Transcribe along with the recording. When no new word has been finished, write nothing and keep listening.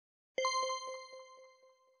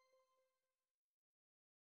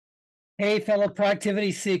Hey, fellow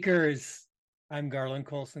productivity seekers. I'm Garland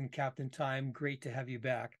Colson, Captain Time. Great to have you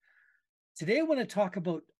back. Today, I want to talk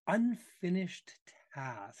about unfinished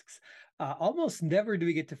tasks. Almost never do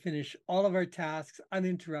we get to finish all of our tasks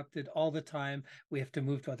uninterrupted all the time. We have to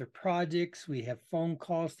move to other projects. We have phone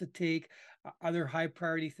calls to take. Other high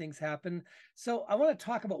priority things happen. So I want to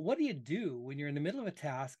talk about what do you do when you're in the middle of a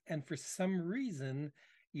task and for some reason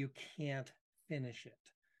you can't finish it.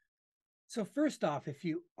 So first off, if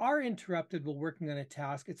you are interrupted while working on a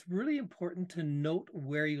task, it's really important to note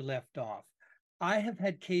where you left off. I have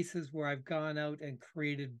had cases where I've gone out and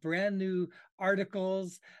created brand new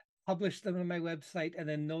articles, published them on my website, and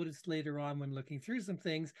then noticed later on when looking through some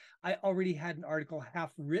things, I already had an article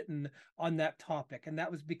half written on that topic. And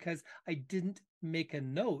that was because I didn't make a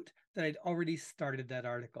note that I'd already started that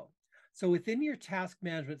article. So within your task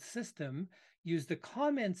management system, use the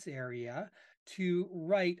comments area to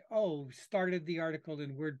write, oh, started the article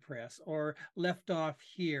in WordPress, or left off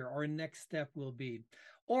here, or next step will be.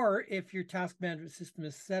 Or if your task management system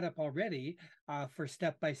is set up already for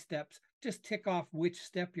step-by-steps, just tick off which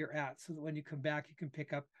step you're at so that when you come back, you can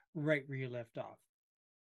pick up right where you left off.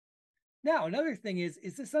 Now, another thing is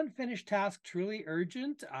this unfinished task truly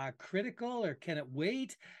urgent, critical, or can it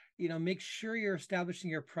wait? Make sure you're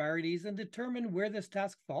establishing your priorities and determine where this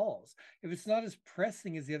task falls. If it's not as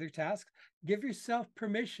pressing as the other tasks, give yourself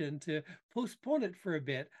permission to postpone it for a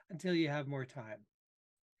bit until you have more time.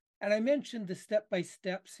 And I mentioned the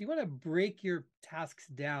step-by-steps. You want to break your tasks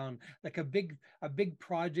down, like a big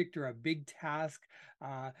project or a big task,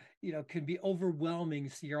 can be overwhelming.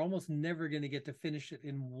 So you're almost never going to get to finish it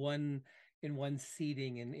in one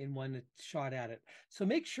seating and in one shot at it. So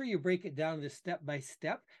make sure you break it down to step by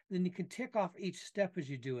step. Then you can tick off each step as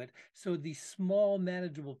you do it. So these small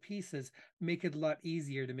manageable pieces make it a lot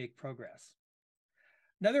easier to make progress.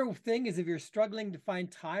 Another thing is if you're struggling to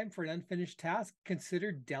find time for an unfinished task,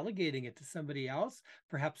 consider delegating it to somebody else,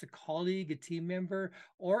 perhaps a colleague, a team member,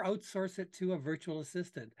 or outsource it to a virtual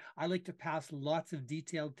assistant. I like to pass lots of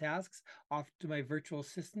detailed tasks off to my virtual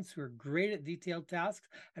assistants who are great at detailed tasks,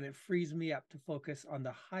 and it frees me up to focus on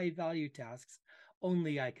the high value tasks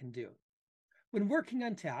only I can do. When working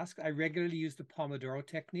on tasks, I regularly use the Pomodoro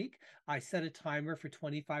technique. I set a timer for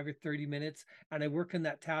 25 or 30 minutes, and I work on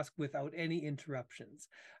that task without any interruptions.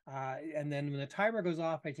 And then when the timer goes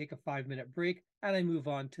off, I take a 5-minute break and I move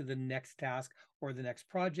on to the next task or the next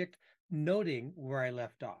project, noting where I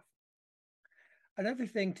left off. Another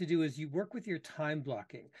thing to do is you work with your time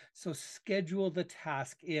blocking. So schedule the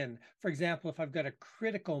task in. For example, if I've got a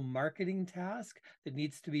critical marketing task that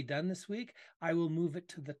needs to be done this week, I will move it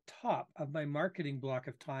to the top of my marketing block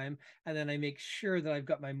of time. And then I make sure that I've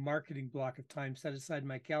got my marketing block of time set aside in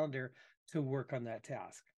my calendar to work on that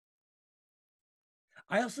task.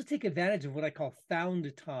 I also take advantage of what I call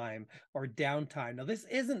found time or downtime. Now, this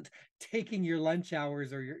isn't taking your lunch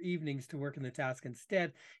hours or your evenings to work on the task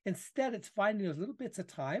Instead, it's finding those little bits of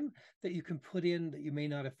time that you can put in that you may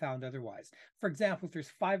not have found otherwise. For example, if there's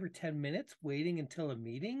 5 or 10 minutes waiting until a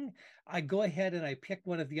meeting, I go ahead and I pick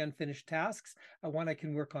one of the unfinished tasks, one I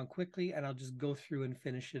can work on quickly, and I'll just go through and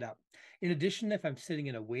finish it up. In addition, if I'm sitting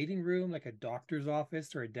in a waiting room, like a doctor's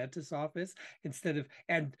office or a dentist's office, instead of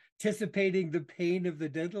anticipating the pain of the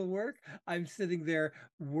dental work, I'm sitting there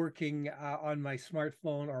working on my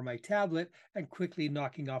smartphone or my tablet and quickly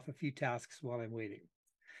knocking off a few tasks while I'm waiting.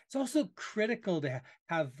 It's also critical to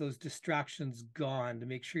have those distractions gone to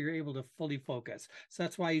make sure you're able to fully focus. So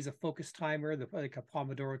that's why I use a focus timer, like a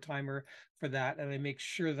Pomodoro timer for that. And I make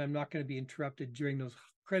sure that I'm not going to be interrupted during those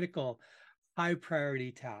critical high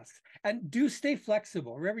priority tasks. And do stay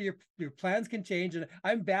flexible. Remember, your plans can change. And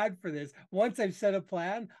I'm bad for this. Once I've set a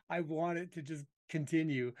plan, I want it to just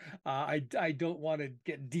continue. I don't want to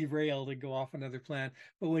get derailed and go off another plan.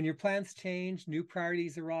 But when your plans change, new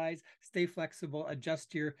priorities arise, stay flexible,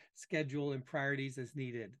 adjust your schedule and priorities as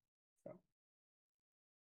needed. So.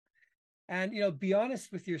 And be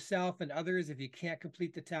honest with yourself and others. If you can't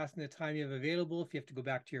complete the task in the time you have available, if you have to go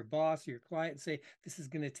back to your boss or your client and say, this is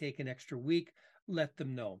going to take an extra week, let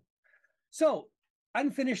them know. So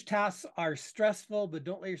unfinished tasks are stressful, but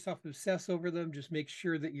don't let yourself obsess over them. Just make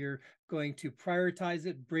sure that you're going to prioritize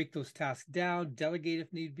it, break those tasks down, delegate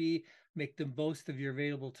if need be, make the most of your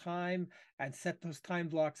available time, and set those time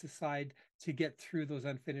blocks aside to get through those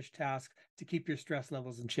unfinished tasks to keep your stress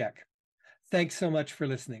levels in check. Thanks so much for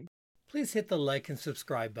listening. Please hit the like and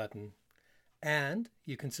subscribe button. And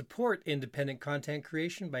you can support independent content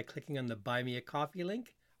creation by clicking on the Buy Me a Coffee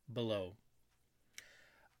link below.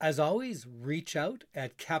 As always, reach out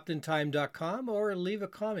at captaintime.com or leave a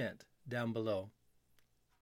comment down below.